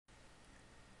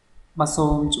បាទសូ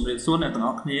មជម្រាបសួរអ្នកទាំង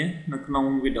អស់គ្នានៅក្នុង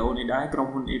វីដេអូនេះដែរក្រុម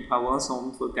ហ៊ុន e-power សូម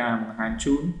ធ្វើការបង្ហាញ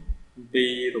ជូនអំពី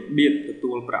របៀបទ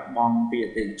ទួលប្រាក់បង់ពីអ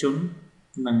តិថិជន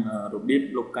និងរបៀប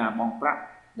លុបការបង់ប្រាក់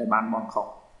ដែលបានបង់ខុស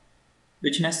ដូ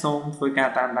ច្នេះសូមធ្វើការ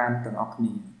តាមដានទាំងអស់គ្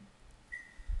នា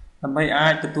ដើម្បីអា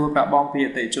ចទទួលប្រាក់បង់ពីអ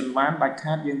តិថិជនបានដាច់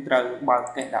ខាតយើងត្រូវបើក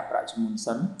គេសដាក់ប្រាក់ចំនួន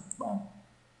សិនបាទ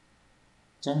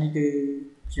អញ្ចឹងនេះគឺ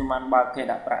ខ្ញុំបានបើកគេស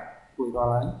ដាក់ប្រាក់រួចរា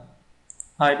ល់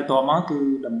ហើយបន្ទាប់មកគឺ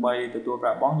ដើម្បីទទួលប្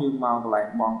រាក់បង់យើងមកកន្លែង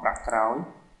បង់ប្រាក់ក្រោយ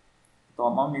បន្ទា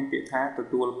ប់មកមានពាក្យថាទ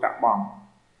ទួលប្រាក់បង់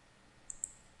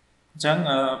អញ្ចឹង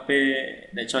ពេល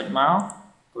ដែលចុចមក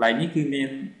កន្លែងនេះគឺមាន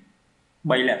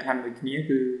3លក្ខខណ្ឌដូចគ្នា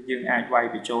គឺយើងអាចវាយ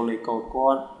បញ្ចូលលេខកូដគា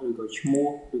ត់ឬក៏ឈ្មោះ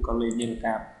ឬក៏លេខនាឡិ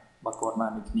ការបស់គាត់បា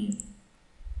នដូចគ្នា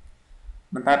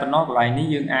ប៉ុន្តែប៉ុណ្ណោះកន្លែងនេះ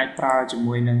យើងអាចប្រើជា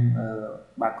មួយនឹង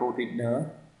barcode reader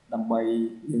ដើម្បី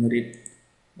យើង read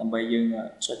ដើម្បីយើង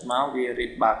ចុចមកវា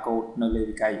read barcode នៅលើ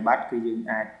វិក័យប័ត្រគឺយើង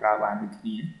អាចប្រើបានដូចគ្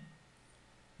នា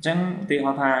អញ្ចឹងឧទាហរ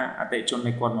ណ៍ថាអតិថិជន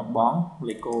នៃគាត់មកបង់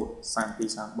លេខកូដ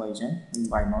3233អញ្ចឹងខ្ញុំ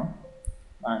វាយមក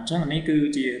បាទអញ្ចឹងនេះគឺ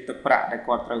ជាទឹកប្រាក់ដែល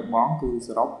គាត់ត្រូវបង់គឺស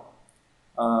រុប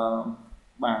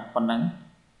បាទប៉ុណ្ណឹង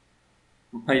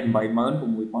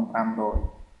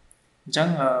 286,500 អញ្ចឹង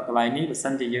កន្លែងនេះបើសិ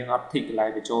នជាយើងអត់ធីកកន្លែង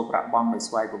បញ្ចូលប្រាក់បង់ដោយ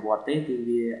ស្វ័យប្រវត្តិទេគឺ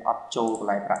វាអត់ចូលកន្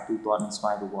លែងប្រាក់ទូទាត់និងស្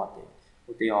វ័យប្រវត្តិទេ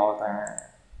ឧទាហរណ៍ថា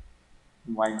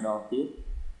វាយម្ដងទៀត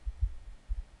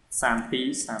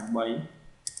3233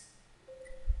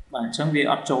បាទអញ្ចឹងវា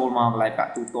អត់ចូលមកកន្លែងប្រា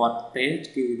ក់ទូទាត់ទេ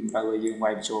គឺតម្រូវឲ្យយើងវា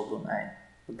យបញ្ចូលខ្លួនឯង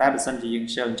ប៉ុន្តែបើសិនជាយើង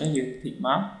ខ្ជិលអញ្ចឹងយើងធីកម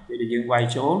កពេលដែលយើងវាយ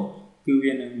ចូលគឺ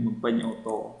វានឹងបំពេញអូ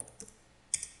តូ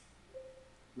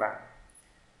បាទ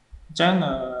អញ្ចឹង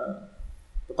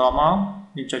បន្តមក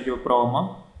យើងចុចយក Pro មក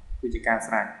គឺជាការ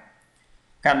ស្រេច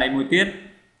ករណីមួយទៀត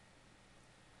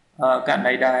ករ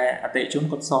ណីដែលអតិថិជន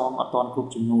គាត់សងអត់ទាន់គ្រ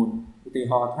ប់ចំនួនឧទា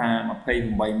ហរណ៍ថា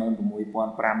 286,500 ហ្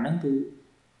នឹងគឺ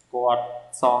គាត់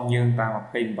សងយើងតាម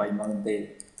 280,000 ទេ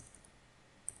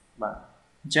បាទ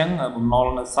អញ្ចឹងបំណុល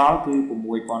នៅសល់គឺ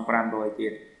 6,500 ទៀ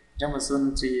តអញ្ចឹងបើសិន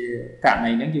ជាករ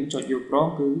ណីហ្នឹងយើងចុចយក Pro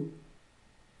គឺ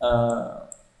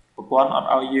ប្រព័ន្ធអត់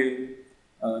ឲ្យយើង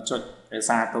ចុចរក្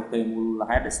សាទុកទេមូល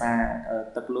ហេតុដោយសារ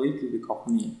ទឹកលុយគឺវាខុស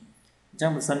គ្នាអញ្ចឹ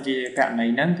ងបើសិនជាករណី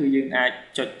ហ្នឹងគឺយើងអាច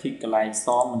ចុចធីកកន្លែងស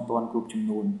ងមិនទាន់គ្រប់ចំ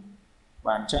នួន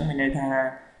បាទអញ្ចឹងមានន័យថា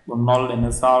បំណុលដែល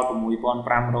នៅសល់ 6,500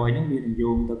 ហ្នឹងវានឹង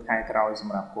យោងទៅខែក្រោយស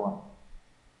ម្រាប់គាត់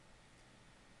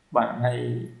បាទហើយ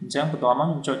អញ្ចឹងបន្តមក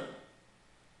ខ្ញុំចុច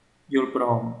យល់ព្រ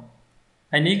ម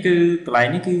ហើយនេះគឺកន្លែង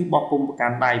នេះគឺបោះពុម្ពប្រកា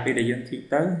ន់ដៃពេលដែលយើងធីក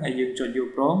ទៅហើយយើងចុចយ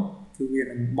ល់ព្រមគឺវា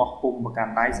នឹងបោះពុម្ពប្រកា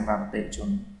ន់ដៃសម្រាប់អតិថិជន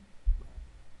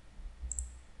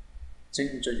ចឹង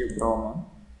ចុចយកព្រម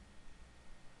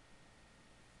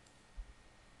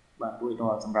បាទរួចរា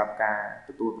ល់សម្រាប់ការទ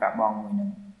ទួលប្រាក់បង់មួយហ្នឹង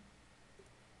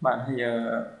បាទហើយ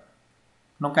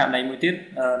ក្នុងករណីមួយទៀត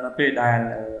នៅពេលដែល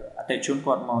អតិថិជន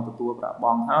គាត់មកទទួលប្រាក់ប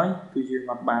ង់ហើយគឺយើង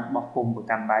អត់បានបោះពុម្ពប្រ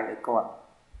កាន់ដៃឲ្យគាត់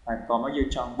ហើយបន្តមកយើង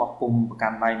ចង់បោះពុម្ពប្រកា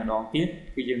ន់ដៃម្ដងទៀត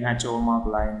គឺយើងអាចចូលមកក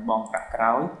ន្លែងបង់ប្រាក់ក្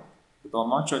រោយបន្ត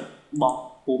មកចុចបោះ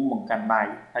ពុម្ពប្រកាន់ដៃ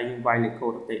ហើយយើងវាយលេខកូ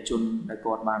ដអតិថិជនដែល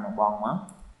គាត់បានមកបង់មកឧ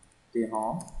ទាហរ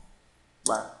ណ៍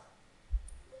បាទ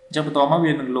អញ្ចឹងបន្តមក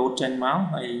វានឹងលោតចេញមក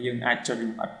ហើយយើងអាចចុចល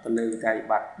ម្អិតទៅលើវិក័យ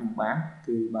ប័ត្រនឹងបាន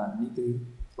គឺបាទនេះគឺ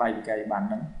ថ្លៃវិក័យប័ត្រ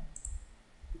ហ្នឹង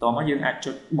បន្តមកយើងអាច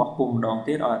ចុចបោះពុម្ពម្ដង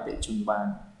ទៀតឲ្យអតិថិជនបាន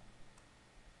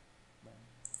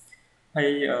ហើយ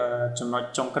ចំណុច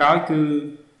ចុងក្រោយគឺ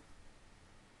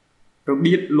រ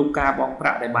បៀបលុបការបង់ប្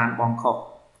រាក់ដែលបានបង់ខុស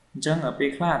អញ្ចឹងពេល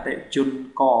ខ្លះអតិថិជន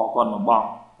ក៏គាត់មកបង់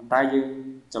ប៉ុន្តែយើង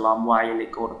ច្រឡំវាយលេខ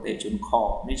កូដអតិថិជនខ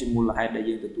នេះជាមូលហេតុដែល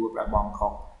យើងទទួលប្រាក់បង់ខុ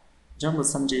សអញ្ចឹងបើ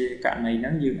សិនជាករណីហ្នឹ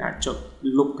ងយើងអាចចុច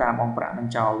លុបការបង់ប្រាក់នឹង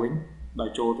ចោលវិញដោយ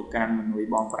ចូលទៅកាន់មេនុយ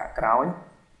បង់ប្រាក់ក្រោយ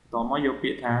បន្តមកយកពា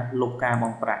ក្យថាលុបការប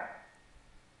ង់ប្រាក់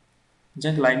អញ្ចឹ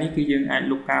ងកន្លែងនេះគឺយើងអាច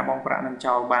លុបការបង់ប្រាក់នឹង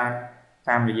ចោលបាន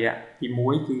តាមរយៈទី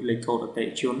1គឺលេខកូដអតិថិ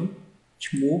ជន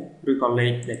ឈ្មោះឬក៏លេ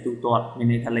ខដែលទូទាត់មាន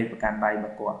ន័យថាលេខប្រកាន់ដៃរប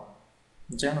ស់គាត់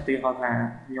អញ្ចឹងឧទាហរណ៍ថា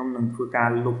ខ្ញុំនឹងធ្វើការ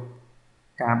លុប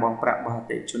ការបង់ប្រាក់របស់អតិ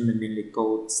ថិជនដែលមានលេខកូ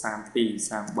ដ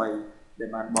32 33ដែល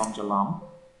បានបង់ច្រឡំ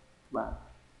បាទ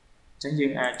អញ្ចឹងយើ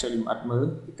ងអាចចុចលម្អិតមើល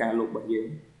ពីការលុបរបស់យើង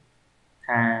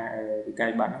ថាវិក័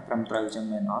យប័ត្រហ្នឹងត្រឹមត្រូវចឹង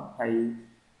មែនអត់ហើយ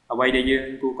អ្វីដែលយើង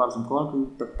គួរកត់សម្គាល់គឺ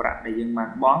ទឹកប្រាក់ដែលយើងបាន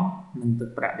បង់និងទឹក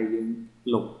ប្រាក់ដែលយើង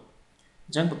លុបអ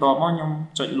ញ្ចឹងបន្ទាប់មកខ្ញុំ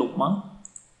ចុចលុបមក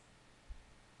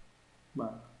បា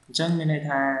ទអញ្ចឹងមានន័យ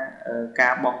ថាកា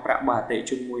របង់ប្រាក់របស់អតិថិ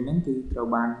ជនមួយហ្នឹងគឺត្រូវ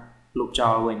បានលុបចោ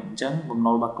លវិញអញ្ចឹងបំ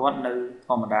ណុលរបស់គាត់នៅធ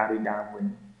ម្មតាដូចដើមវិញ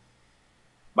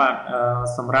បាទ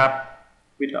សម្រាប់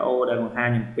វីដេអូដែលបង្ហាញ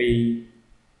អំពី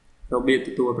របៀបទ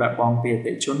ទួលប្រាក់បង់ពីអតិ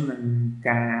ថិជននិង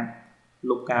ការ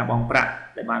លុបការបង់ប្រាក់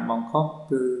ដែលបានបង់ខុស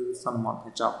គឺសន្មត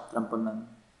ថាចប់ត្រឹមប៉ុណ្្នឹង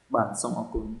បាទសូមអរ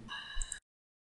គុណ